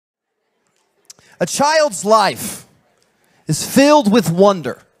A child's life is filled with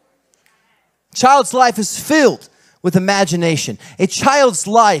wonder. A child's life is filled with imagination. A child's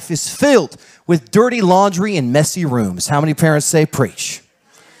life is filled with dirty laundry and messy rooms. How many parents say preach?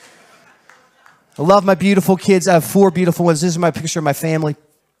 I love my beautiful kids. I have 4 beautiful ones. This is my picture of my family.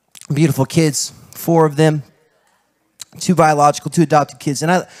 Beautiful kids, 4 of them. 2 biological, 2 adopted kids.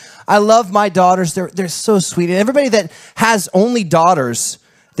 And I love my daughters. They're so sweet. And everybody that has only daughters,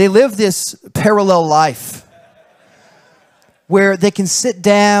 they live this parallel life where they can sit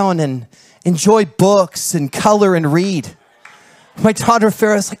down and enjoy books and color and read. My daughter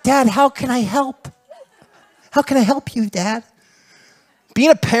Farrah's like, Dad, how can I help? How can I help you, Dad? Being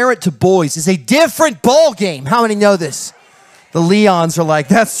a parent to boys is a different ball game. How many know this? The Leons are like,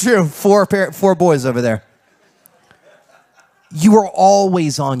 that's true. 4 boys over there. You are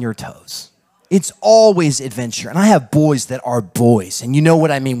always on your toes. It's always adventure. And I have boys that are boys. And you know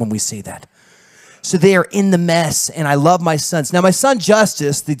what I mean when we say that. So they are in the mess. And I love my sons. Now, my son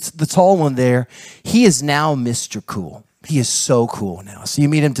Justice, the tall one there, he is now Mr. Cool. He is so cool now. So you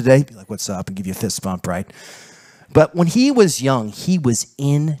meet him today, be like, what's up? And give you a fist bump, right? But when he was young, he was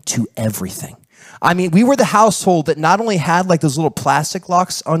into everything. I mean, we were the household that not only had like those little plastic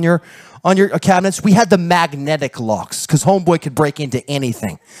locks on your cabinets, we had the magnetic locks because homeboy could break into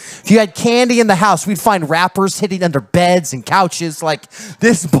anything. If you had candy in the house, we'd find wrappers hidden under beds and couches. Like,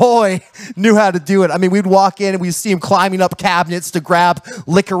 this boy knew how to do it. I mean, we'd walk in and we'd see him climbing up cabinets to grab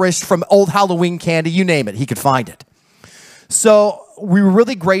licorice from old Halloween candy, you name it, he could find it. So we were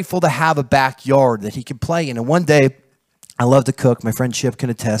really grateful to have a backyard that he could play in. And one day, I love to cook. My friend Chip can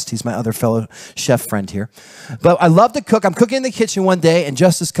attest. He's my other fellow chef friend here. But I love to cook. I'm cooking in the kitchen one day, and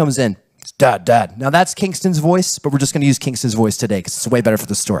Justice comes in. It's Dad, Dad. Now, that's Kingston's voice, but we're just going to use Kingston's voice today because it's way better for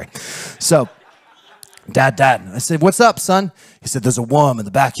the story. So, Dad, Dad. I said, what's up, son? He said, there's a worm in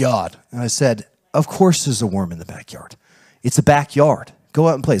the backyard. And I said, of course there's a worm in the backyard. It's a backyard. Go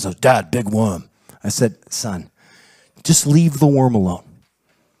out and play. He said, Dad, big worm. I said, son, just leave the worm alone.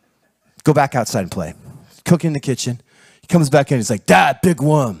 Go back outside and play. Cook in the kitchen. He comes back in. He's like, Dad, big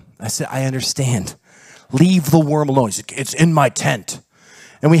worm. I said, I understand. Leave the worm alone. He's like, it's in my tent.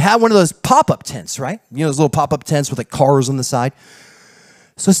 And we had one of those pop-up tents, right? You know, those little pop-up tents with like cars on the side.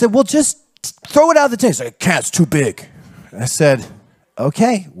 So I said, well, just throw it out of the tent. He's like, I can't, it's too big. I said,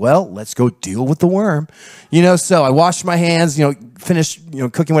 okay, well, let's go deal with the worm. You know, so I washed my hands, finish,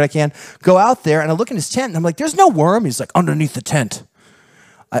 cooking what I can. Go out there, and I look in his tent, and I'm like, there's no worm. He's like, underneath the tent.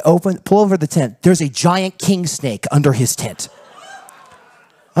 I pull over the tent. There's a giant king snake under his tent.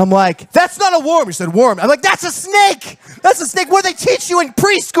 I'm like, that's not a worm. He said, worm. I'm like, that's a snake. That's a snake. What do they teach you in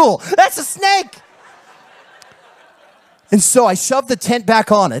preschool? That's a snake. And so I shoved the tent back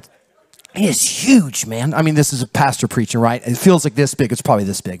on it. It is huge, man. I mean, this is a pastor preaching, right? It feels like this big. It's probably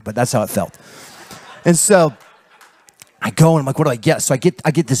this big, but that's how it felt. And so I go and I'm like, what do I get? So I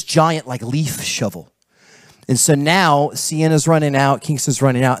get this giant like leaf shovel. And so now Sienna's running out, Kingston's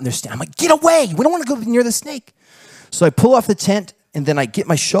running out, and I'm like, get away. We don't want to go near the snake. So I pull off the tent, and then I get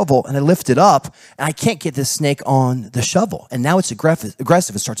my shovel, and I lift it up, and I can't get this snake on the shovel. And now it's aggressive.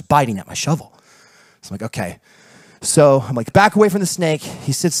 It starts biting at my shovel. So I'm like, okay. So I'm like, back away from the snake.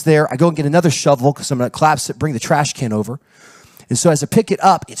 He sits there. I go and get another shovel because I'm going to collapse it, bring the trash can over. And so as I pick it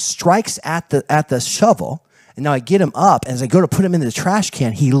up, it strikes at the shovel. And now I get him up. And as I go to put him in the trash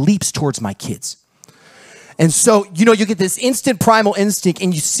can, he leaps towards my kids. And so, you get this instant primal instinct,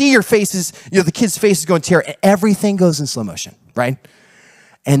 and you see your faces, the kids' faces go in terror, and everything goes in slow motion, right?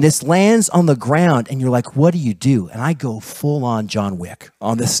 And this lands on the ground, and you're like, what do you do? And I go full on John Wick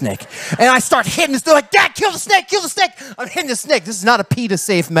on this snake. And I start hitting this. They're like, Dad, kill the snake, kill the snake. I'm hitting the snake. This is not a PETA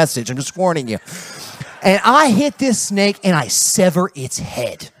safe message. I'm just warning you. And I hit this snake, and I sever its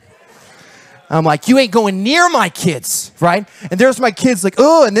head. I'm like, you ain't going near my kids, right? And there's my kids like,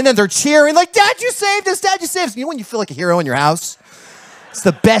 oh, and then they're cheering, like, Dad, you saved us, Dad, you saved us. You know when you feel like a hero in your house? It's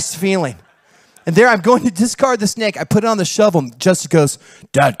the best feeling. And there I'm going to discard the snake. I put it on the shovel, and Justice goes,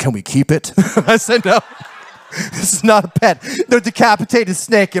 Dad, can we keep it? I said, no, this is not a pet. No decapitated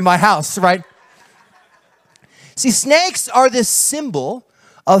snake in my house, right? See, snakes are this symbol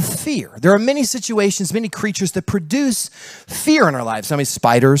of fear. There are many situations, many creatures that produce fear in our lives. I mean,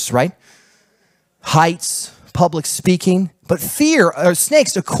 spiders, right? Heights, public speaking. But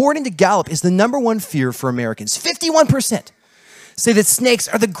snakes, according to Gallup, is the #1 fear for Americans. 51% say that snakes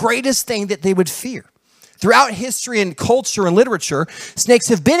are the greatest thing that they would fear. Throughout history and culture and literature, snakes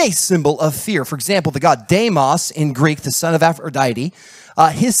have been a symbol of fear. For example, the god Deimos in Greek, the son of Aphrodite,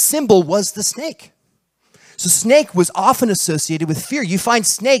 his symbol was the snake. So snake was often associated with fear. You find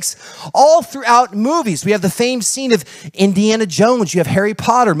snakes all throughout movies. We have the famed scene of Indiana Jones. You have Harry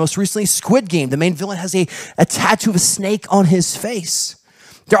Potter, most recently Squid Game. The main villain has a tattoo of a snake on his face.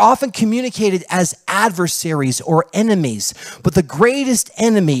 They're often communicated as adversaries or enemies, but the greatest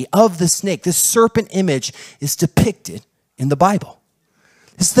enemy of the snake, this serpent image, is depicted in the Bible.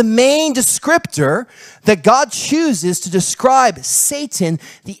 It's the main descriptor that God chooses to describe Satan,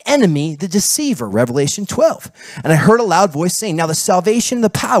 the enemy, the deceiver, Revelation 12. And I heard a loud voice saying, now the salvation and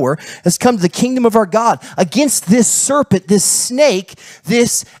the power has come to the kingdom of our God against this serpent, this snake,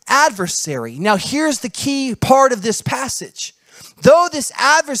 this adversary. Now here's the key part of this passage. Though this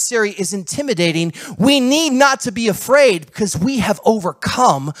adversary is intimidating, we need not to be afraid because we have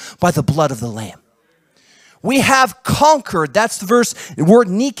overcome by the blood of the Lamb. We have conquered. That's the word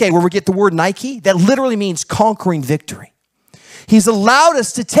Nike, where we get the word Nike. That literally means conquering victory. He's allowed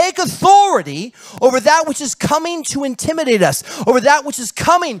us to take authority over that which is coming to intimidate us, over that which is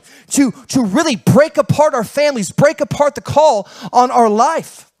coming to really break apart our families, break apart the call on our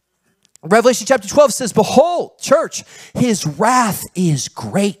life. Revelation chapter 12 says, behold, church, his wrath is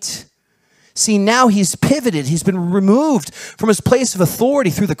great. See, now he's pivoted. He's been removed from his place of authority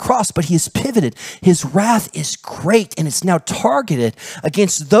through the cross, but he has pivoted. His wrath is great, and it's now targeted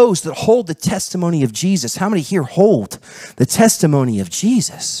against those that hold the testimony of Jesus. How many here hold the testimony of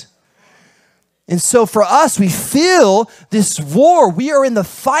Jesus? And so for us, we feel this war. We are in the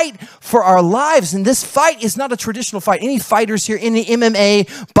fight for our lives. And this fight is not a traditional fight. Any fighters here in the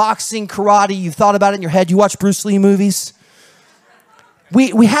MMA, boxing, karate, you've thought about it in your head. You watch Bruce Lee movies.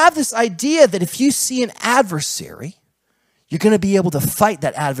 We have this idea that if you see an adversary, you're going to be able to fight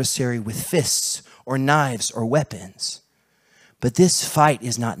that adversary with fists or knives or weapons. But this fight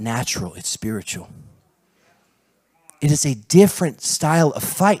is not natural. It's spiritual. It is a different style of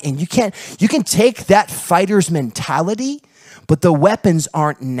fight. And you can take that fighter's mentality, but the weapons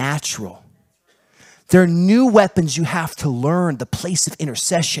aren't natural. They're new weapons you have to learn, the place of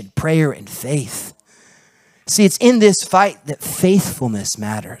intercession, prayer, and faith. See, it's in this fight that faithfulness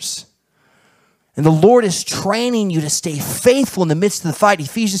matters. And the Lord is training you to stay faithful in the midst of the fight.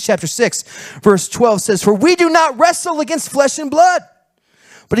 Ephesians chapter 6, verse 12 says, for we do not wrestle against flesh and blood,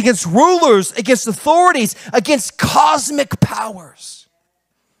 but against rulers, against authorities, against cosmic powers.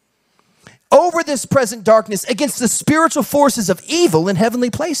 Over this present darkness, against the spiritual forces of evil in heavenly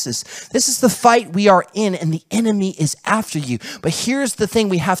places. This is the fight we are in, and the enemy is after you. But here's the thing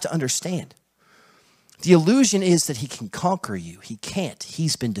we have to understand. The illusion is that he can conquer you. He can't.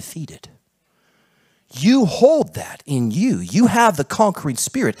 He's been defeated. You hold that in you. You have the conquering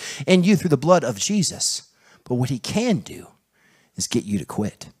spirit in you through the blood of Jesus. But what he can do is get you to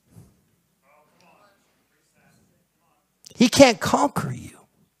quit. He can't conquer you,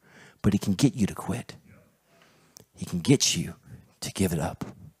 but he can get you to quit. He can get you to give it up,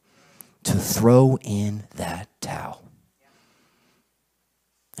 to throw in that towel.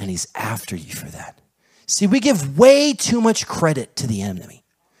 And he's after you for that. See, we give way too much credit to the enemy.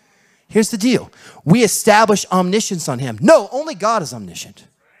 Here's the deal. We establish omniscience on him. No, only God is omniscient.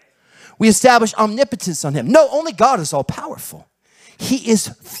 We establish omnipotence on him. No, only God is all-powerful. He is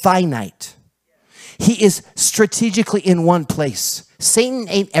finite. He is strategically in one place. Satan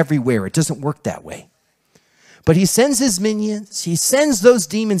ain't everywhere. It doesn't work that way. But he sends his minions. He sends those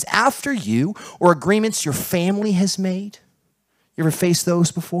demons after you or agreements your family has made. You ever faced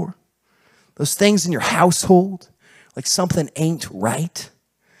those before? Those things in your household, like something ain't right.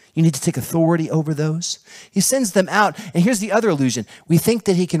 You need to take authority over those. He sends them out. And here's the other illusion. We think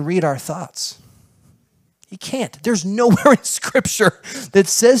that he can read our thoughts. He can't. There's nowhere in Scripture that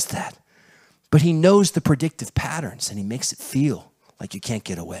says that. But he knows the predictive patterns, and he makes it feel like you can't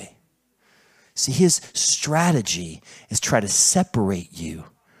get away. See, his strategy is try to separate you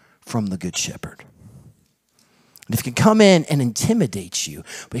from the Good Shepherd. And if he can come in and intimidate you,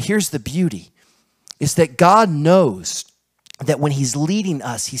 but here's the beauty, is that God knows that when he's leading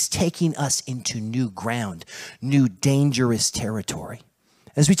us, he's taking us into new ground, new dangerous territory.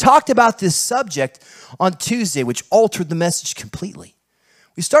 As we talked about this subject on Tuesday, which altered the message completely,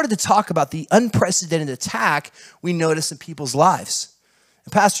 we started to talk about the unprecedented attack we notice in people's lives.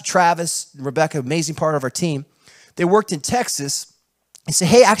 And Pastor Travis and Rebecca, amazing part of our team, they worked in Texas. He said,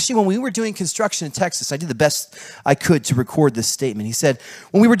 hey, actually, when we were doing construction in Texas, I did the best I could to record this statement. He said,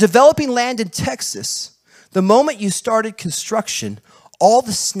 when we were developing land in Texas, the moment you started construction, all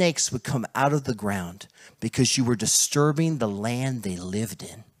the snakes would come out of the ground because you were disturbing the land they lived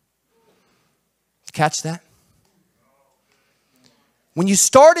in. Catch that? When you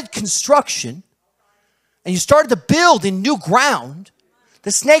started construction and you started to build in new ground,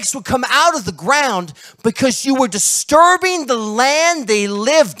 The snakes would come out of the ground because you were disturbing the land they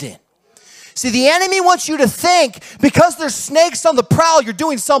lived in. See, the enemy wants you to think because there's snakes on the prowl, you're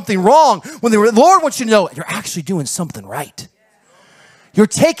doing something wrong. When the Lord wants you to know you're actually doing something right. You're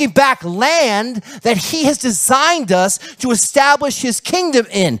taking back land that he has designed us to establish his kingdom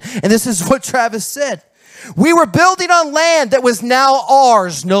in. And this is what Travis said. We were building on land that was now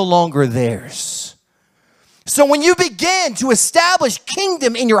ours, no longer theirs. So when you begin to establish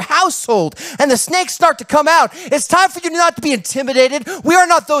kingdom in your household and the snakes start to come out, it's time for you not to be intimidated. We are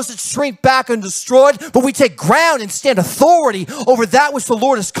not those that shrink back and destroyed, but we take ground and stand authority over that which the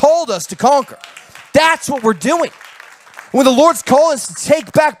Lord has called us to conquer. That's what we're doing. When the Lord's calling us to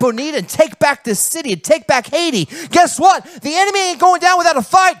take back Bonita and take back this city and take back Haiti, guess what? The enemy ain't going down without a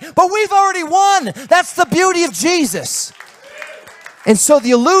fight, but we've already won. That's the beauty of Jesus. And so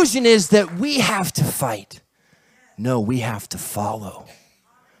the illusion is that we have to fight. No, we have to follow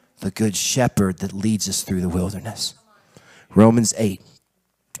the good shepherd that leads us through the wilderness. Romans 8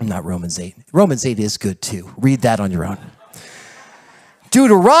 is good too. Read that on your own.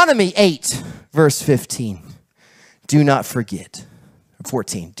 Deuteronomy 8, verse 15. Do not forget,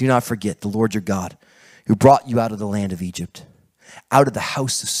 14, do not forget the Lord your God who brought you out of the land of Egypt, out of the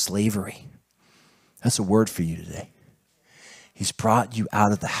house of slavery. That's a word for you today. He's brought you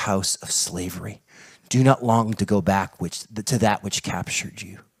out of the house of slavery. Do not long to go back to that which captured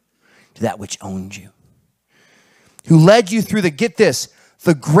you, to that which owned you. Who led you through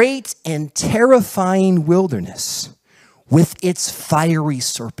the great and terrifying wilderness with its fiery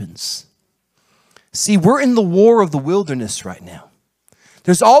serpents. See, we're in the war of the wilderness right now.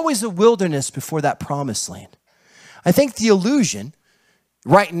 There's always a wilderness before that promised land. I think the illusion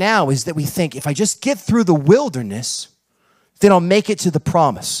right now is that we think if I just get through the wilderness, then I'll make it to the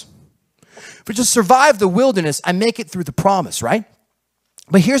promise. If I just survive the wilderness, I make it through the promise, right?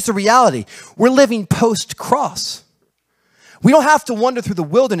 But here's the reality. We're living post-cross. We don't have to wander through the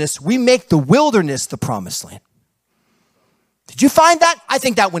wilderness. We make the wilderness the promised land. Did you find that? I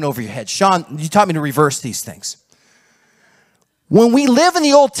think that went over your head. Sean, you taught me to reverse these things. When we live in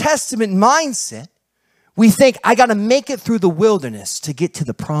the Old Testament mindset, we think, I got to make it through the wilderness to get to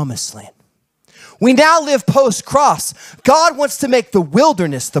the promised land. We now live post-cross. God wants to make the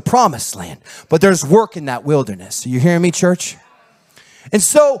wilderness the promised land, but there's work in that wilderness. Are you hearing me, church? And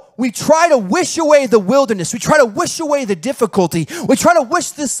so we try to wish away the wilderness. We try to wish away the difficulty. We try to wish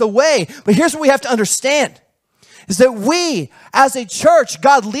this away. But here's what we have to understand, is that we, as a church,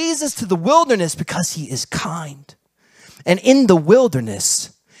 God leads us to the wilderness because he is kind. And in the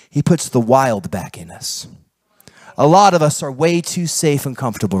wilderness, he puts the wild back in us. A lot of us are way too safe and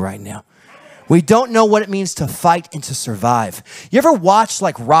comfortable right now. We don't know what it means to fight and to survive. You ever watch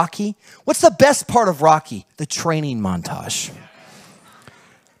like Rocky? What's the best part of Rocky? The training montage.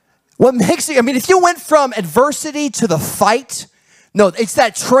 What makes it, if you went from adversity to the fight, no, it's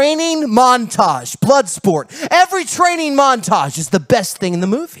that training montage, blood sport. Every training montage is the best thing in the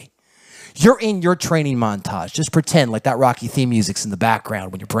movie. You're in your training montage. Just pretend like that Rocky theme music's in the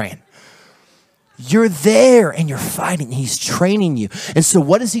background when you're praying. You're there and you're fighting. He's training you. And so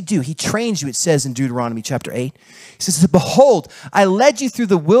what does he do? He trains you, it says in Deuteronomy chapter 8. He says, behold, I led you through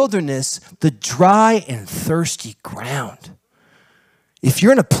the wilderness, the dry and thirsty ground. If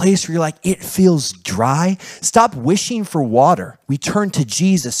you're in a place where you're like, it feels dry, stop wishing for water. We turn to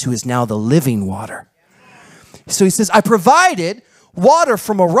Jesus, who is now the living water. So he says, I provided water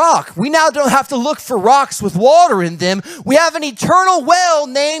from a rock. We now don't have to look for rocks with water in them. We have an eternal well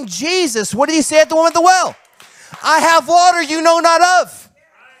named Jesus. What did he say at the woman at the well? I have water you know not of.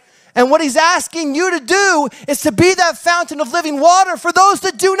 And what he's asking you to do is to be that fountain of living water for those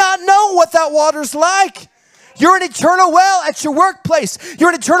that do not know what that water's like. You're an eternal well at your workplace. You're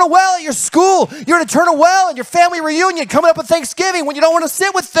an eternal well at your school. You're an eternal well at your family reunion coming up at Thanksgiving when you don't want to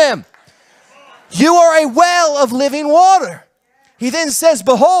sit with them. You are a well of living water. He then says,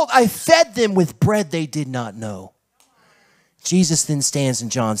 behold, I fed them with bread they did not know. Jesus then stands in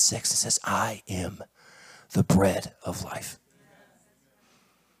John 6 and says, I am the bread of life.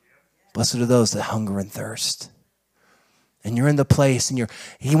 Blessed are those that hunger and thirst. And you're in the place and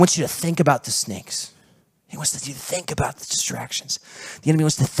he wants you to think about the snakes. He wants you to think about the distractions. The enemy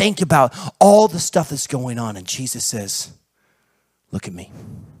wants to think about all the stuff that's going on. And Jesus says, look at me.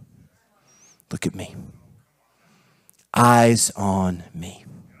 Look at me. Eyes on me.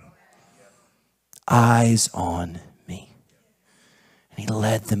 Eyes on me. And he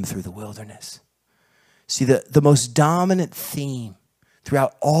led them through the wilderness. See, the most dominant theme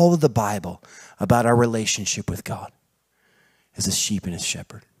throughout all of the Bible about our relationship with God is a sheep and a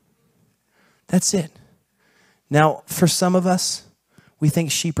shepherd. That's it. Now, for some of us, We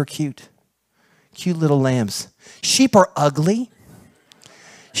think sheep are cute. Cute little lambs. Sheep are ugly.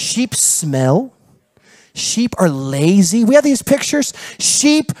 Sheep smell. Sheep are lazy. We have these pictures.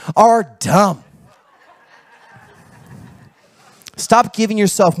 Sheep are dumb. Stop giving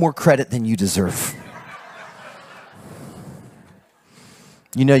yourself more credit than you deserve.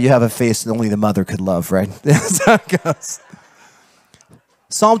 You know you have a face that only the mother could love, right? That's how it goes.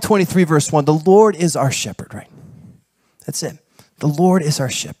 Psalm 23, verse 1, the Lord is our shepherd, right? That's it. The Lord is our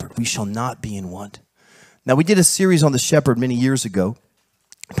shepherd. We shall not be in want. Now, we did a series on the shepherd many years ago.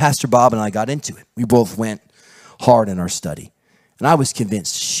 Pastor Bob and I got into it. We both went hard in our study. And I was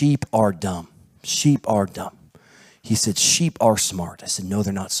convinced sheep are dumb. Sheep are dumb. He said, sheep are smart. I said, no,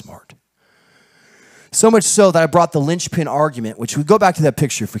 they're not smart. So much so that I brought the linchpin argument, which we go back to that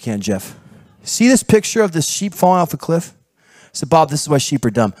picture if we can, Jeff. See this picture of this sheep falling off a cliff? I said, Bob, this is why sheep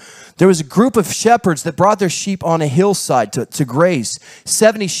are dumb. There was a group of shepherds that brought their sheep on a hillside to graze.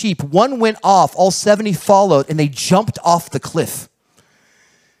 70 sheep. One went off. All 70 followed, and they jumped off the cliff.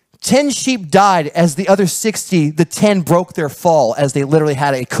 10 sheep died as the other 60, the 10 broke their fall as they literally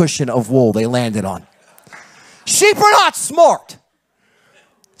had a cushion of wool they landed on. Sheep are not smart.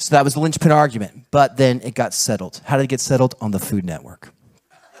 So that was the linchpin argument. But then it got settled. How did it get settled? On the Food Network.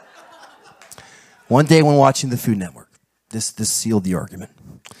 One day when watching the Food Network, this sealed the argument.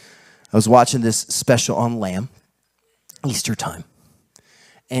 I was watching this special on lamb, Easter time.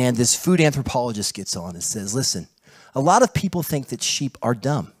 And this food anthropologist gets on and says, listen, a lot of people think that sheep are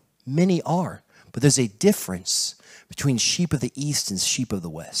dumb. Many are. But there's a difference between sheep of the East and sheep of the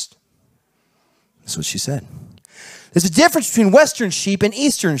West. That's what she said. There's a difference between Western sheep and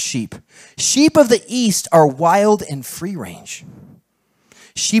Eastern sheep. Sheep of the East are wild and free range.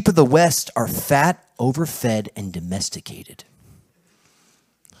 Sheep of the West are fat, overfed, and domesticated.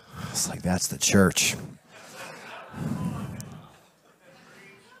 It's like, that's the church.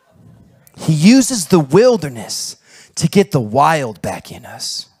 He uses the wilderness to get the wild back in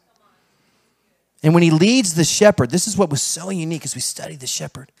us. And when he leads the shepherd, this is what was so unique as we studied the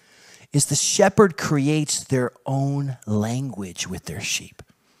shepherd, is the shepherd creates their own language with their sheep.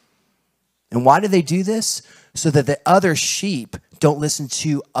 And why do they do this? So that the other sheep don't listen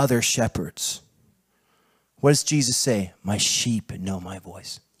to other shepherds. What does Jesus say? My sheep know my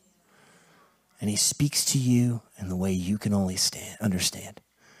voice. And he speaks to you in the way you can only understand.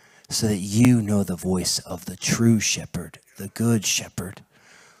 So that you know the voice of the true shepherd, the good shepherd,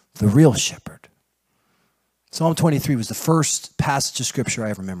 the real shepherd. Psalm 23 was the first passage of scripture I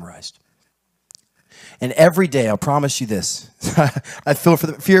ever memorized. And every day, I'll promise you this, I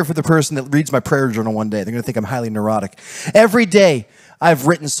fear for the person that reads my prayer journal one day. They're going to think I'm highly neurotic. Every day, I've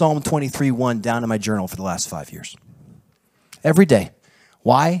written Psalm 23:1 down in my journal for the last 5 years. Every day.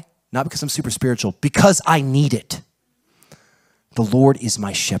 Why? Not because I'm super spiritual, because I need it. The Lord is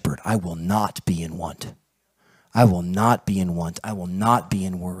my shepherd. I will not be in want. I will not be in want. I will not be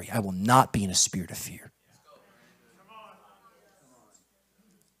in worry. I will not be in a spirit of fear.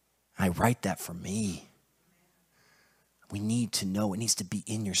 I write that for me. We need to know. It needs to be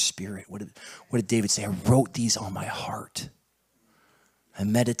in your spirit. What did David say? I wrote these on my heart. I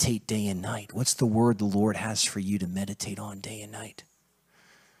meditate day and night. What's the word the Lord has for you to meditate on day and night?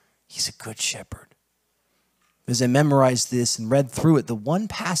 He's a good shepherd. As I memorized this and read through it, the one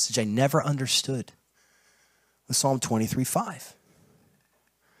passage I never understood was Psalm 23:5.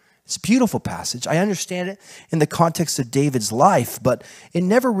 It's a beautiful passage. I understand it in the context of David's life, but it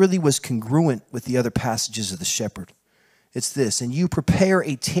never really was congruent with the other passages of the shepherd. It's this, and you prepare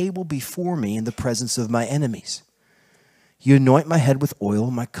a table before me in the presence of my enemies. You anoint my head with oil,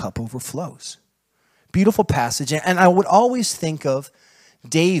 and my cup overflows. Beautiful passage, and I would always think of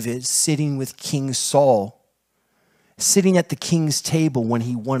David sitting with King Saul, sitting at the king's table when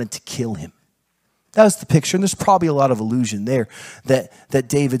he wanted to kill him. That was the picture, and there's probably a lot of allusion there that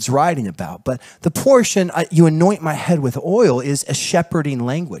David's writing about. But the portion, you anoint my head with oil, is a shepherding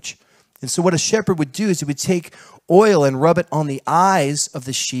language. And so what a shepherd would do is he would take oil and rub it on the eyes of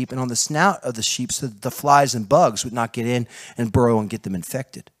the sheep and on the snout of the sheep so that the flies and bugs would not get in and burrow and get them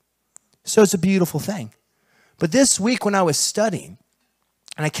infected. So it's a beautiful thing. But this week when I was studying,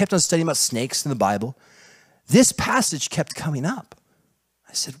 and I kept on studying about snakes in the Bible, this passage kept coming up.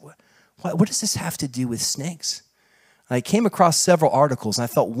 I said, what does this have to do with snakes? And I came across several articles, and I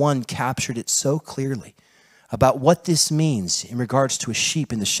felt one captured it so clearly about what this means in regards to a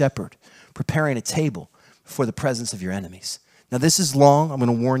sheep and the shepherd preparing a table before the presence of your enemies. Now, this is long. I'm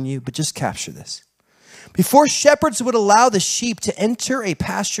going to warn you, but just capture this. Before shepherds would allow the sheep to enter a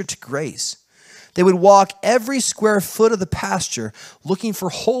pasture to graze, they would walk every square foot of the pasture looking for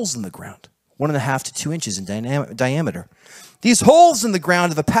holes in the ground. 1.5 to 2 inches in diameter. These holes in the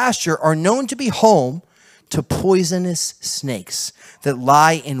ground of the pasture are known to be home to poisonous snakes that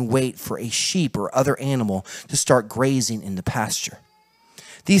lie in wait for a sheep or other animal to start grazing in the pasture.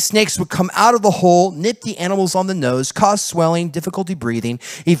 These snakes would come out of the hole, nip the animals on the nose, cause swelling, difficulty breathing,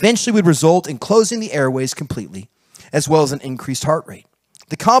 eventually would result in closing the airways completely, as well as an increased heart rate.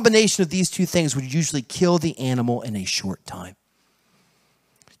 The combination of these two things would usually kill the animal in a short time.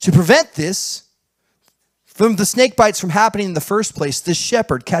 To prevent this, from the snake bites from happening in the first place, the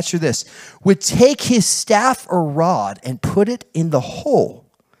shepherd, catch this, would take his staff or rod and put it in the hole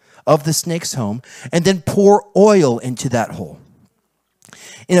of the snake's home and then pour oil into that hole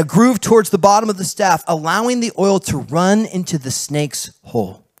in a groove towards the bottom of the staff, allowing the oil to run into the snake's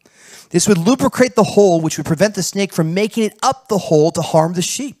hole. This would lubricate the hole, which would prevent the snake from making it up the hole to harm the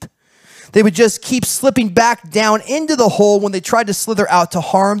sheep. They would just keep slipping back down into the hole when they tried to slither out to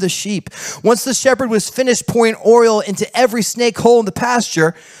harm the sheep. Once the shepherd was finished pouring oil into every snake hole in the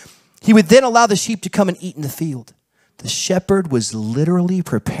pasture, he would then allow the sheep to come and eat in the field. The shepherd was literally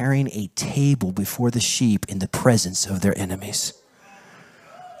preparing a table before the sheep in the presence of their enemies.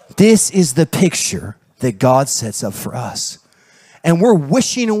 This is the picture that God sets up for us. And we're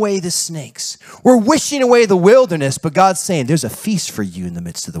wishing away the snakes. We're wishing away the wilderness, but God's saying there's a feast for you in the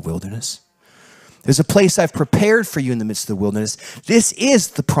midst of the wilderness. There's a place I've prepared for you in the midst of the wilderness. This is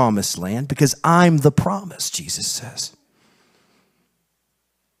the promised land because I'm the promise, Jesus says.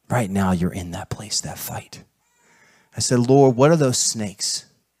 Right now you're in that place, that fight. I said, Lord, what are those snakes?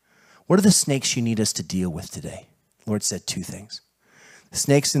 What are the snakes you need us to deal with today? The Lord said 2 things. The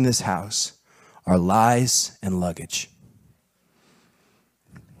snakes in this house are lies and luggage.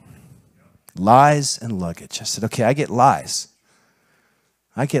 Lies and luggage. I said, okay, I get lies.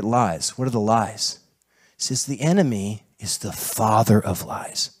 I get lies. What are the lies? It says the enemy is the father of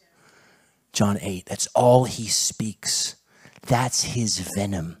lies. John 8, that's all he speaks. That's his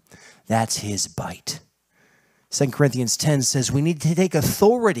venom. That's his bite. 2 Corinthians 10 says we need to take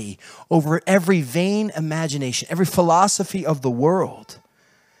authority over every vain imagination, every philosophy of the world,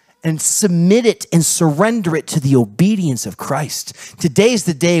 and submit it and surrender it to the obedience of Christ. Today's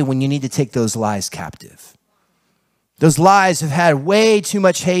the day when you need to take those lies captive. Those lies have had way too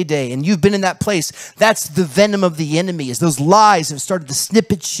much heyday, and you've been in that place. That's the venom of the enemy, is those lies have started to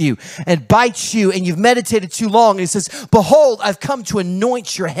snip at you and bite you, and you've meditated too long. And he says, behold, I've come to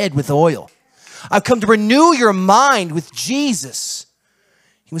anoint your head with oil. I've come to renew your mind with Jesus.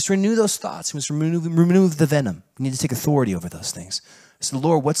 He must renew those thoughts. He must remove the venom. You need to take authority over those things. I said,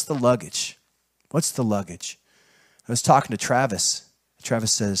 Lord, what's the luggage? What's the luggage? I was talking to Travis.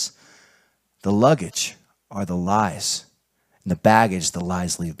 Travis says, the luggage are the lies, and the baggage the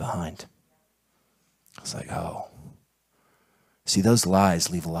lies leave behind. I was like, oh. See, those lies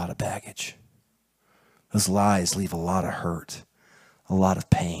leave a lot of baggage. Those lies leave a lot of hurt, a lot of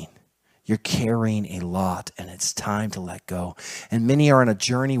pain. You're carrying a lot, and it's time to let go. And many are on a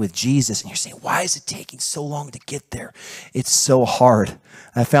journey with Jesus, and you're saying, why is it taking so long to get there? It's so hard.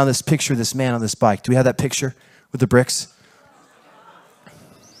 I found this picture of this man on this bike. Do we have that picture with the bricks?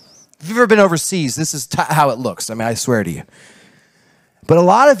 If you've ever been overseas, this is how it looks. I mean, I swear to you. But a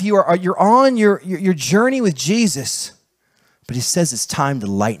lot of you you're on your journey with Jesus, but he says it's time to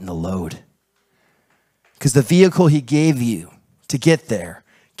lighten the load. Because the vehicle he gave you to get there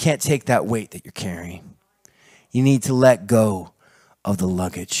can't take that weight that you're carrying. You need to let go of the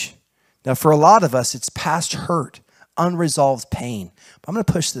luggage. Now, for a lot of us, it's past hurt, unresolved pain. But I'm going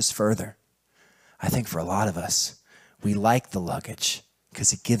to push this further. I think for a lot of us, we like the luggage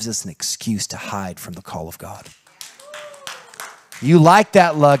because it gives us an excuse to hide from the call of God. You like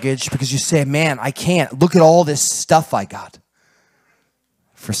that luggage because you say, man, I can't. Look at all this stuff I got.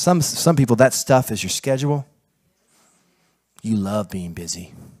 For some people, that stuff is your schedule. You love being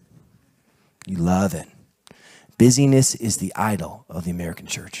busy. You love it. Busyness is the idol of the American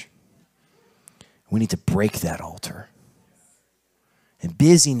church. We need to break that altar. And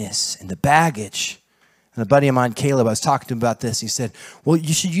busyness and the baggage. And a buddy of mine, Caleb, I was talking to him about this. He said, well,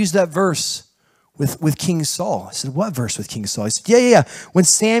 you should use that verse with King Saul. I said, what verse with King Saul? He said, yeah. When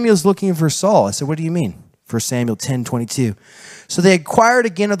Samuel's looking for Saul. I said, what do you mean? 1 Samuel 10:22. So they inquired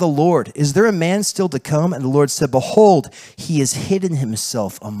again of the Lord, is there a man still to come? And the Lord said, behold, he has hidden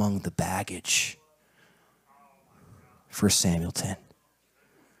himself among the baggage. 1 Samuel 10.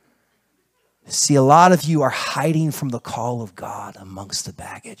 See, a lot of you are hiding from the call of God amongst the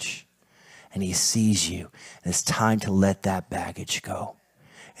baggage. And he sees you. And it's time to let that baggage go.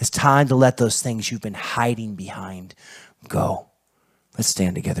 It's time to let those things you've been hiding behind go. Let's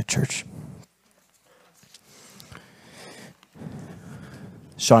stand together, church.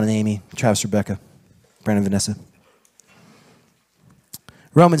 Sean and Amy, Travis, Rebecca, Brandon, Vanessa.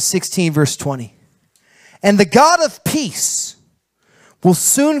 Romans 16, verse 20. And the God of peace will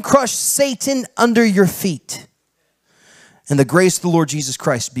soon crush Satan under your feet. And the grace of the Lord Jesus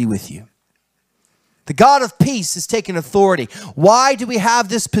Christ be with you. The God of peace has taken authority. Why do we have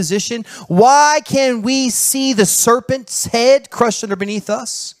this position? Why can we see the serpent's head crushed under beneath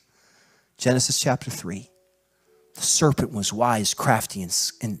us? Genesis chapter 3. The serpent was wise, crafty,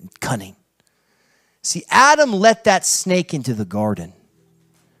 and cunning. See, Adam let that snake into the garden.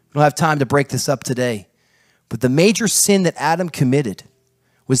 We don't have time to break this up today. But the major sin that Adam committed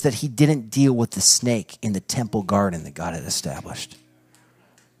was that he didn't deal with the snake in the temple garden that God had established.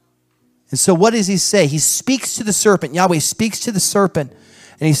 And so what does he say? He speaks to the serpent. Yahweh speaks to the serpent,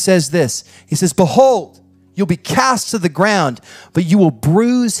 and he says this. He says, behold, you'll be cast to the ground, but you will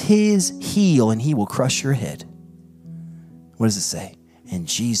bruise his heel, and he will crush your head. What does it say? And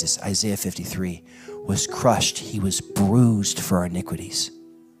Jesus, Isaiah 53, was crushed. He was bruised for our iniquities,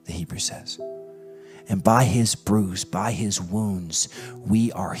 the Hebrew says. And by his bruise, by his wounds,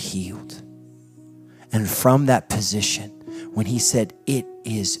 we are healed. And from that position, when he said, it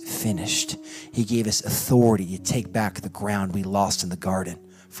is finished, he gave us authority to take back the ground we lost in the garden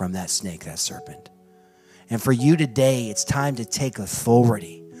from that snake, that serpent. And for you today, it's time to take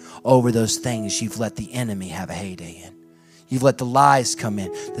authority over those things you've let the enemy have a heyday in. You've let the lies come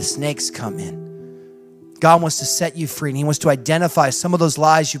in, the snakes come in. God wants to set you free, and he wants to identify some of those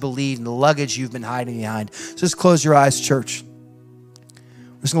lies you believe and the luggage you've been hiding behind. So just close your eyes, church.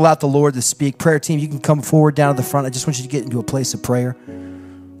 We're just going to allow the Lord to speak. Prayer team, you can come forward down to the front. I just want you to get into a place of prayer.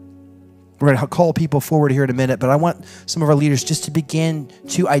 We're going to call people forward here in a minute, but I want some of our leaders just to begin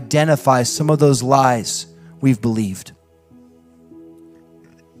to identify some of those lies we've believed.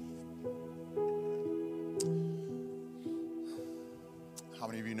 How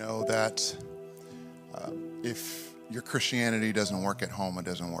many of you know that if your Christianity doesn't work at home, it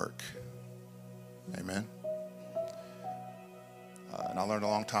doesn't work? Amen. And I learned a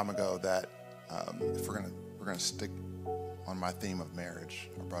long time ago that if we're gonna stick on my theme of marriage,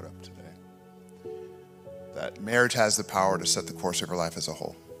 I brought up today, that marriage has the power to set the course of your life as a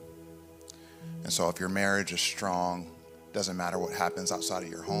whole. And so if your marriage is strong, doesn't matter what happens outside of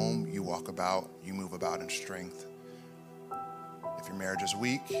your home, you walk about, you move about in strength. If your marriage is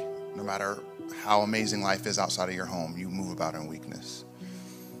weak, no matter how amazing life is outside of your home, you move about in weakness.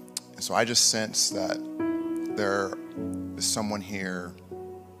 And so I just sense that there is someone here,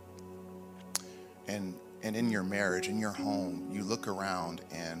 and in your marriage, in your home, you look around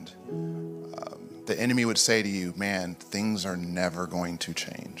and the enemy would say to you, man, things are never going to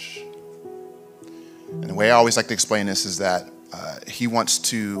change. And the way I always like to explain this is that he wants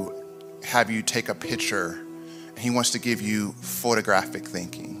to have you take a picture, and he wants to give you photographic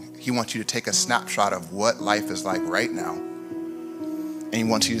thinking. He wants you to take a snapshot of what life is like right now. And he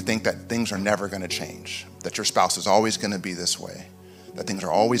wants you to think that things are never going to change, that your spouse is always going to be this way, that things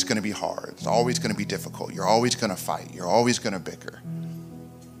are always going to be hard, it's always going to be difficult, you're always going to fight, you're always going to bicker.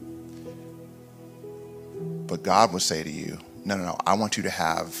 But God would say to you, no, I want you to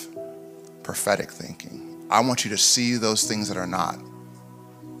have prophetic thinking. I want you to see those things that are not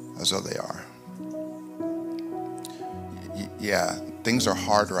as though they are. Yeah, things are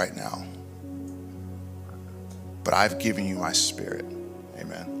hard right now, but I've given you my spirit.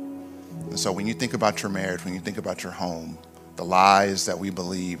 Amen. And so when you think about your marriage, when you think about your home, the lies that we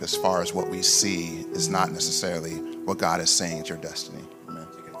believe as far as what we see is not necessarily what God is saying is your destiny. Amen.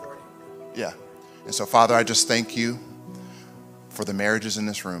 Yeah. And so, Father, I just thank you for the marriages in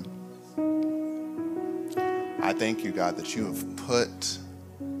this room. I thank you, God, that you have put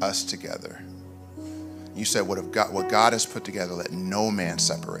us together. You said what God has put together, let no man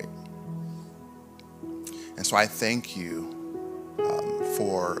separate. And so I thank you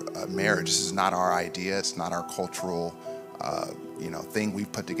for marriage. This is not our idea. It's not our cultural thing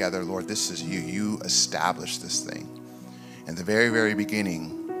we've put together. Lord, this is you. You established this thing. In the very, very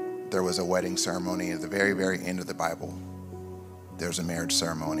beginning, there was a wedding ceremony. At the very, very end of the Bible, there's a marriage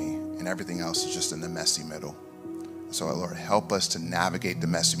ceremony, and everything else is just in the messy middle. So, Lord, help us to navigate the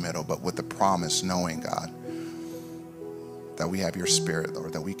messy middle, but with the promise, knowing, God, that we have your spirit,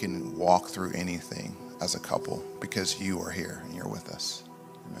 Lord, that we can walk through anything as a couple because you are here and you're with us.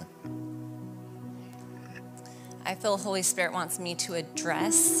 Amen. I feel Holy Spirit wants me to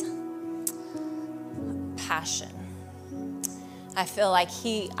address passion. I feel like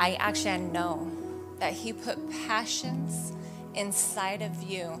I know that he put passions inside of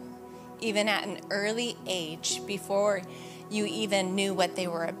you even at an early age before you even knew what they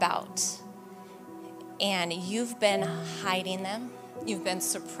were about. And you've been hiding them. You've been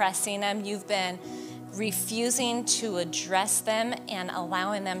suppressing them. You've been refusing to address them and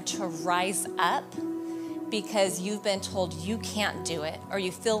allowing them to rise up because you've been told you can't do it, or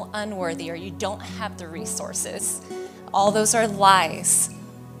you feel unworthy, or you don't have the resources. All those are lies.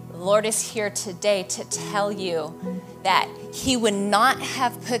 The Lord is here today to tell you that he would not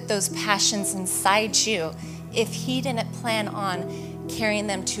have put those passions inside you if he didn't plan on carrying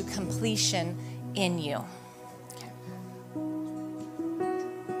them to completion in you.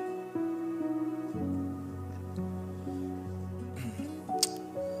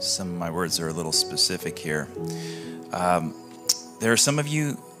 Some of my words are a little specific here. There are some of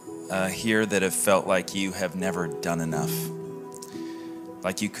you here that have felt like you have never done enough,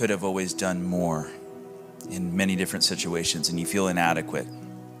 like you could have always done more in many different situations, and you feel inadequate.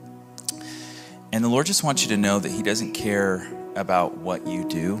 And the Lord just wants you to know that he doesn't care about what you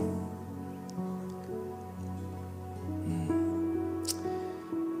do.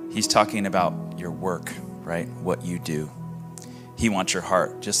 He's talking about your work, right? What you do. He wants your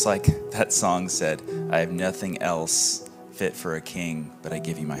heart, just like that song said, I have nothing else fit for a king, but I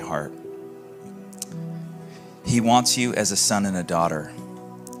give you my heart. He wants you as a son and a daughter.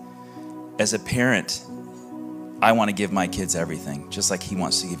 As a parent, I want to give my kids everything, just like he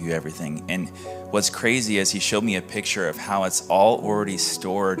wants to give you everything. And what's crazy is he showed me a picture of how it's all already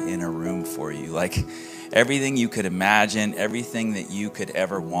stored in a room for you. Like everything you could imagine, everything that you could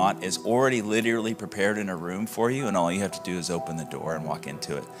ever want is already literally prepared in a room for you, and all you have to do is open the door and walk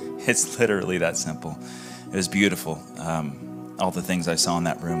into it. It's literally that simple. It was beautiful, all the things I saw in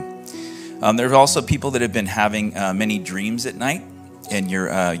that room. There are also people that have been having many dreams at night, and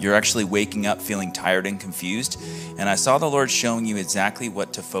you're actually waking up feeling tired and confused. And I saw the Lord showing you exactly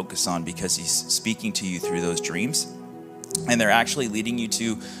what to focus on because he's speaking to you through those dreams. And they're actually leading you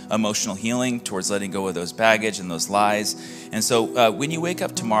to emotional healing, towards letting go of those baggage and those lies. And so when you wake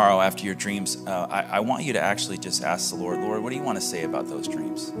up tomorrow after your dreams, I want you to actually just ask the Lord, Lord, what do you want to say about those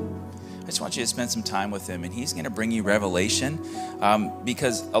dreams? I just want you to spend some time with him, and he's going to bring you revelation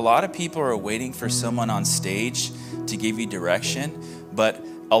because a lot of people are waiting for someone on stage to give you direction. But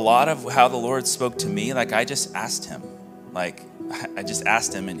a lot of how the Lord spoke to me, like I just asked him,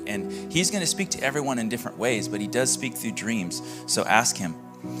 and he's going to speak to everyone in different ways, but he does speak through dreams. So ask him.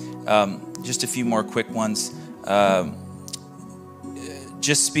 Just a few more quick ones.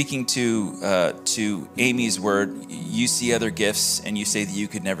 Just speaking to Amy's word, you see other gifts and you say that you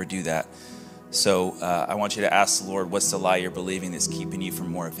could never do that. So I want you to ask the Lord, what's the lie you're believing that's keeping you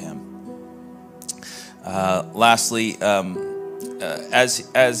from more of him? Lastly,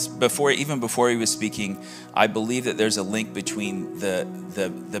 before he was speaking, I believe that there's a link between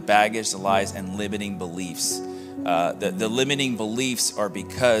the baggage, the lies, and limiting beliefs. The limiting beliefs are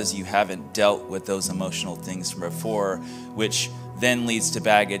because you haven't dealt with those emotional things from before, which then leads to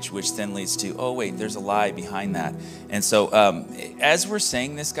baggage, which then leads to, oh wait, there's a lie behind that. And so as we're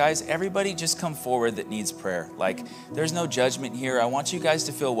saying this, guys, everybody just come forward that needs prayer. Like, there's no judgment here. I want you guys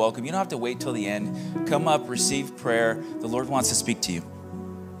to feel welcome. You don't have to wait till the end. Come up, receive prayer. The Lord wants to speak to you.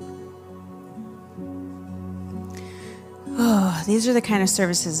 Oh, these are the kind of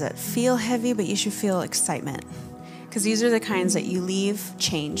services that feel heavy, but you should feel excitement, because these are the kinds that you leave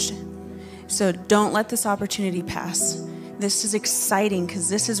changed. So don't let this opportunity pass. This is exciting because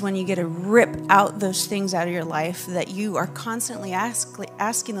this is when you get to rip out those things out of your life that you are constantly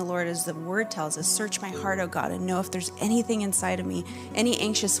asking the Lord, as the word tells us, search my heart, oh God, and know if there's anything inside of me, any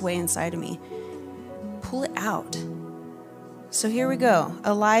anxious way inside of me. Pull it out. So here we go.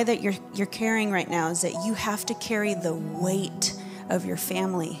 A lie that you're carrying right now is that you have to carry the weight of your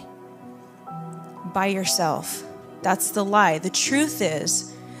family by yourself. That's the lie. The truth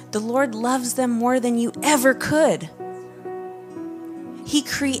is, the Lord loves them more than you ever could. He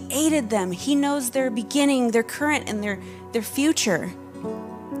created them. He knows their beginning, their current, and their future.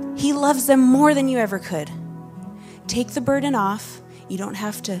 He loves them more than you ever could. Take the burden off. You don't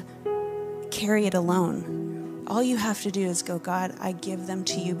have to carry it alone. All you have to do is go, God, I give them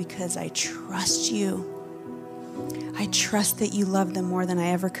to you because I trust you. I trust that you love them more than I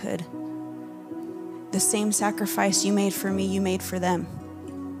ever could. The same sacrifice you made for me, you made for them.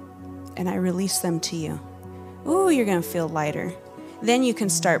 And I release them to you. Ooh, you're going to feel lighter. Then you can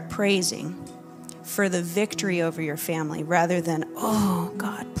start praising for the victory over your family rather than, oh,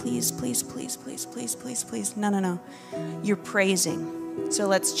 God, please, please, please, please, please, please, please. No. You're praising. So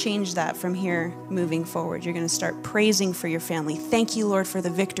let's change that from here moving forward. You're going to start praising for your family. Thank you, Lord, for the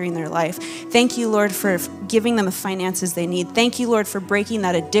victory in their life. Thank you, Lord, for giving them the finances they need. Thank you, Lord, for breaking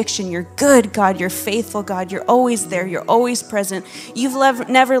that addiction. You're good, God. You're faithful, God. You're always there. You're always present. You've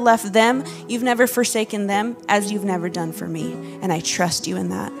never left them. You've never forsaken them, as you've never done for me. And I trust you in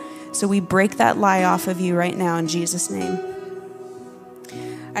that. So we break that lie off of you right now in Jesus' name.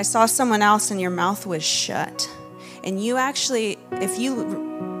 I saw someone else and your mouth was shut. And you actually, if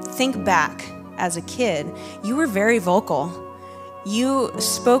you think back as a kid, you were very vocal. You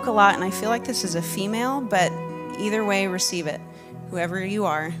spoke a lot, and I feel like this is a female, but either way, receive it. Whoever you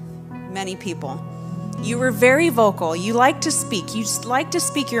are, many people. You were very vocal. You like to speak. You like to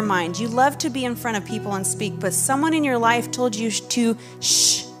speak your mind. You love to be in front of people and speak, but someone in your life told you to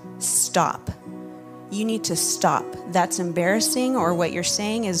stop. You need to stop. That's embarrassing, or what you're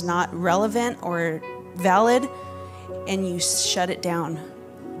saying is not relevant or valid. And you shut it down.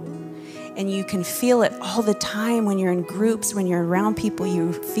 And you can feel it all the time when you're in groups, when you're around people.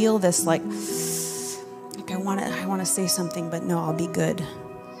 You feel this like I want to say something, but no, I'll be good.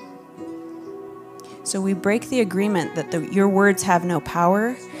 So we break the agreement that your words have no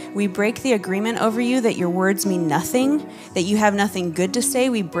power. We break the agreement over you that your words mean nothing, that you have nothing good to say.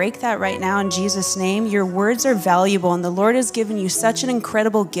 We break that right now in Jesus' name. Your words are valuable, and the Lord has given you such an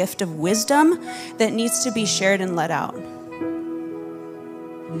incredible gift of wisdom that needs to be shared and let out.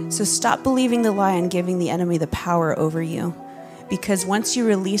 So stop believing the lie and giving the enemy the power over you. Because once you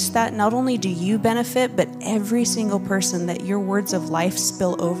release that, not only do you benefit, but every single person that your words of life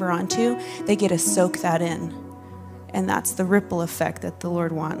spill over onto, they get to soak that in. And that's the ripple effect that the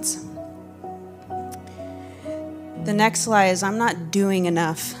Lord wants. The next lie is, I'm not doing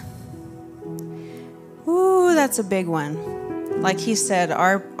enough. Ooh, that's a big one. Like he said,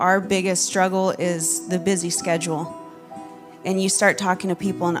 our biggest struggle is the busy schedule. And you start talking to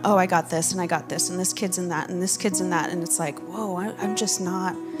people and, oh, I got this and I got this and this kid's in that and this kid's in that. And it's like, whoa, I'm just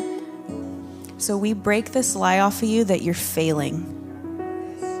not. So we break this lie off of you that you're failing.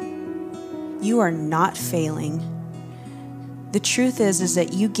 You are not failing. The truth is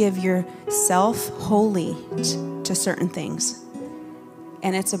that you give yourself wholly to certain things.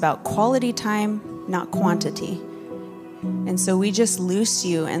 And it's about quality time, not quantity. And so we just loose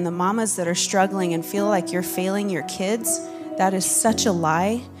you. And the mamas that are struggling and feel like you're failing your kids, that is such a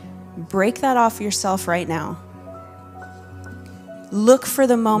lie. Break that off yourself right now. Look for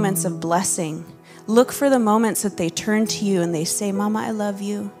the moments of blessing. Look for the moments that they turn to you and they say, Mama, I love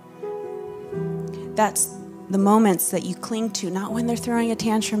you. That's the moments that you cling to, not when they're throwing a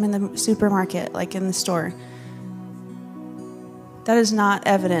tantrum in the supermarket, like in the store. That is not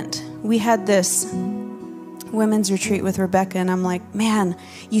evident. We had this women's retreat with Rebecca, and I'm like, man,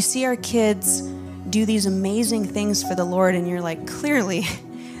 you see our kids do these amazing things for the Lord, and you're like, clearly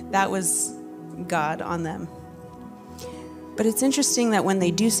that was God on them. But it's interesting that when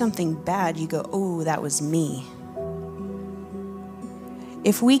they do something bad, you go, oh, that was me.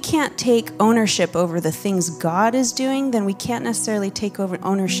 If we can't take ownership over the things God is doing, then we can't necessarily take over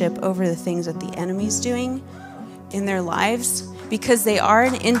ownership over the things that the enemy's doing in their lives, because they are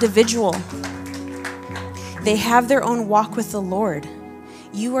an individual. They have their own walk with the Lord.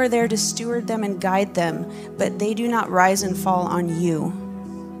 You are there to steward them and guide them, but they do not rise and fall on you.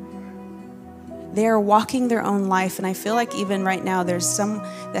 They are walking their own life, and I feel like even right now there's some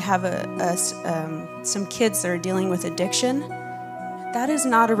that have some kids that are dealing with addiction. That is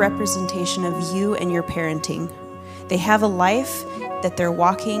not a representation of you and your parenting. They have a life that they're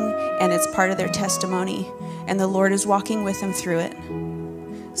walking, and it's part of their testimony, and the Lord is walking with them through it.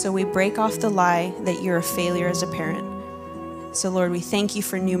 So we break off the lie that you're a failure as a parent. So Lord, we thank you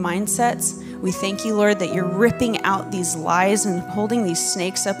for new mindsets. We thank you, Lord, that you're ripping out these lies and holding these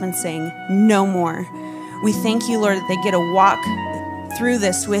snakes up and saying, no more. We thank you, Lord, that they get to walk through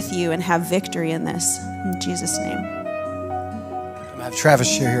this with you and have victory in this. In Jesus' name. I have Travis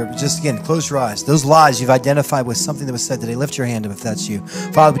share here, but just again, close your eyes. Those lies you've identified with something that was said today. Lift your hand up if that's you.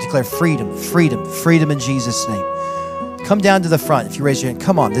 Father, we declare freedom, freedom, freedom in Jesus' name. Come down to the front if you raise your hand.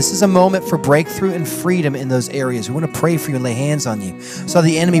 Come on. This is a moment for breakthrough and freedom in those areas. We want to pray for you and lay hands on you. So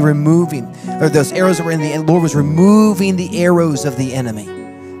the enemy removing, or those arrows that were in the Lord was removing the arrows of the enemy.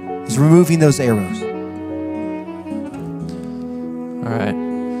 He's removing those arrows. All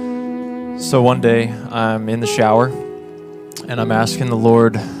right. So one day I'm in the shower and I'm asking the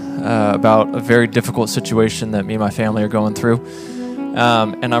Lord about a very difficult situation that me and my family are going through.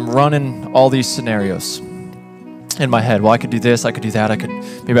 And I'm running all these scenarios in my head. Well, I could do this, I could do that,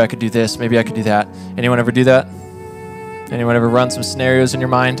 maybe I could do this, maybe I could do that. Anyone ever do that? Anyone ever run some scenarios in your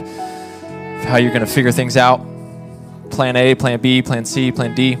mind of how you're going to figure things out? plan A, plan B, plan C,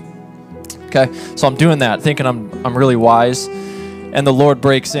 plan D. Okay, so I'm doing that, thinking I'm really wise. And the Lord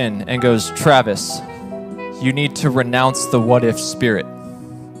breaks in and goes, Travis, you need to renounce the what-if spirit.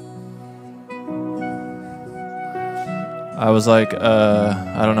 I was like,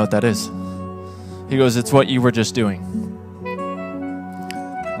 I don't know what that is. He goes, it's what you were just doing.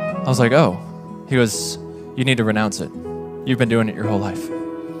 I was like, oh. He goes, you need to renounce it. You've been doing it your whole life.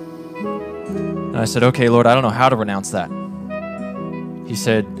 And I said, okay, Lord, I don't know how to renounce that. He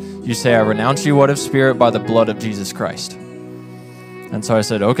said, you say, I renounce you, what if spirit, by the blood of Jesus Christ. And so I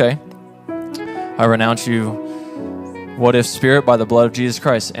said, okay. I renounce you, what if spirit, by the blood of Jesus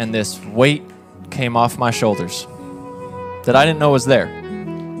Christ. And this weight came off my shoulders that I didn't know was there.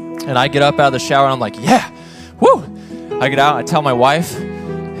 And I get up out of the shower and I'm like, yeah, woo. I get out, I tell my wife,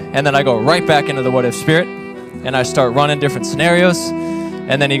 and then I go right back into the what if spirit and I start running different scenarios.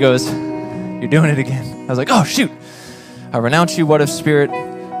 And then he goes, you're doing it again. I was like, oh, shoot. I renounce you, what if spirit,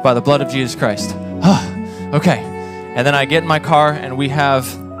 by the blood of Jesus Christ. Okay. And then I get in my car and we have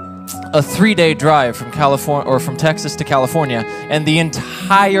a 3-day drive from California, or from Texas to California. And the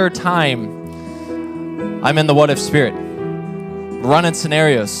entire time I'm in the what if spirit, running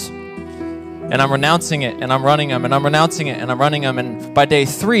scenarios. And I'm renouncing it, and I'm running them, and I'm renouncing it, and I'm running them. And by day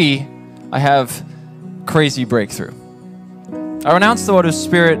 3, I have crazy breakthrough. I renounced the what if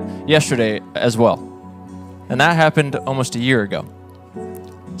spirit yesterday as well. And that happened almost a year ago.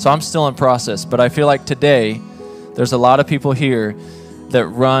 So I'm still in process, but I feel like today there's a lot of people here that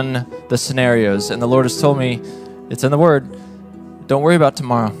run the scenarios, and the Lord has told me, it's in the Word, don't worry about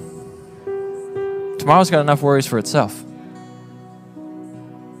tomorrow. Tomorrow's got enough worries for itself.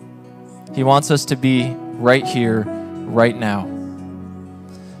 He wants us to be right here, right now.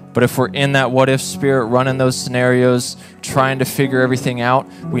 But if we're in that what if spirit, running those scenarios, trying to figure everything out,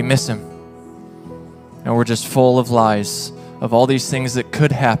 we miss him. And we're just full of lies, of all these things that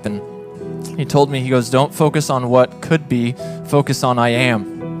could happen. He told me, he goes, don't focus on what could be, focus on I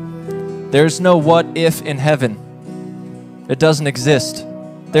am. There's no what if in heaven. It doesn't exist.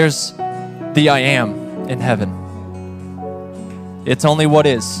 There's the I am in heaven. It's only what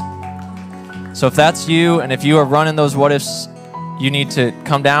is. So if that's you, and if you are running those what ifs, you need to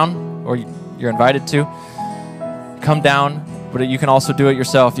come down, or you're invited to. Come down, but you can also do it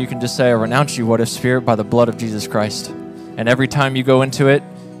yourself. You can just say, I renounce you, what if spirit, by the blood of Jesus Christ. And every time you go into it,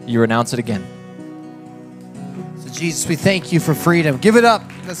 you renounce it again. So Jesus, we thank you for freedom. Give it up.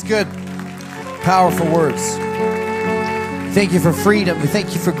 That's good. Powerful words. Thank you for freedom. We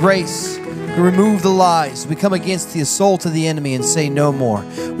thank you for grace. We remove the lies. We come against the assault of the enemy and say no more.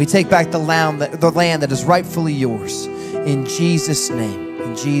 We take back the land that is rightfully yours. In Jesus' name.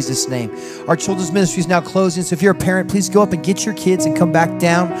 In Jesus' name. Our children's ministry is now closing, so if you're a parent, please go up and get your kids and come back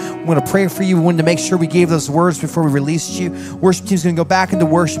down. I'm going to pray for you. We wanted to make sure we gave those words before we released you. Worship team's going to go back into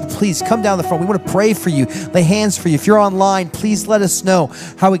worship. Please come down the front. We want to pray for you, lay hands for you. If you're online, please let us know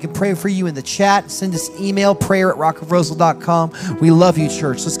how we can pray for you in the chat. Send us an email, prayer@rockofroseville.com. We love you,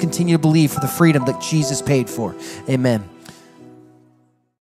 church. Let's continue to believe for the freedom that Jesus paid for. Amen.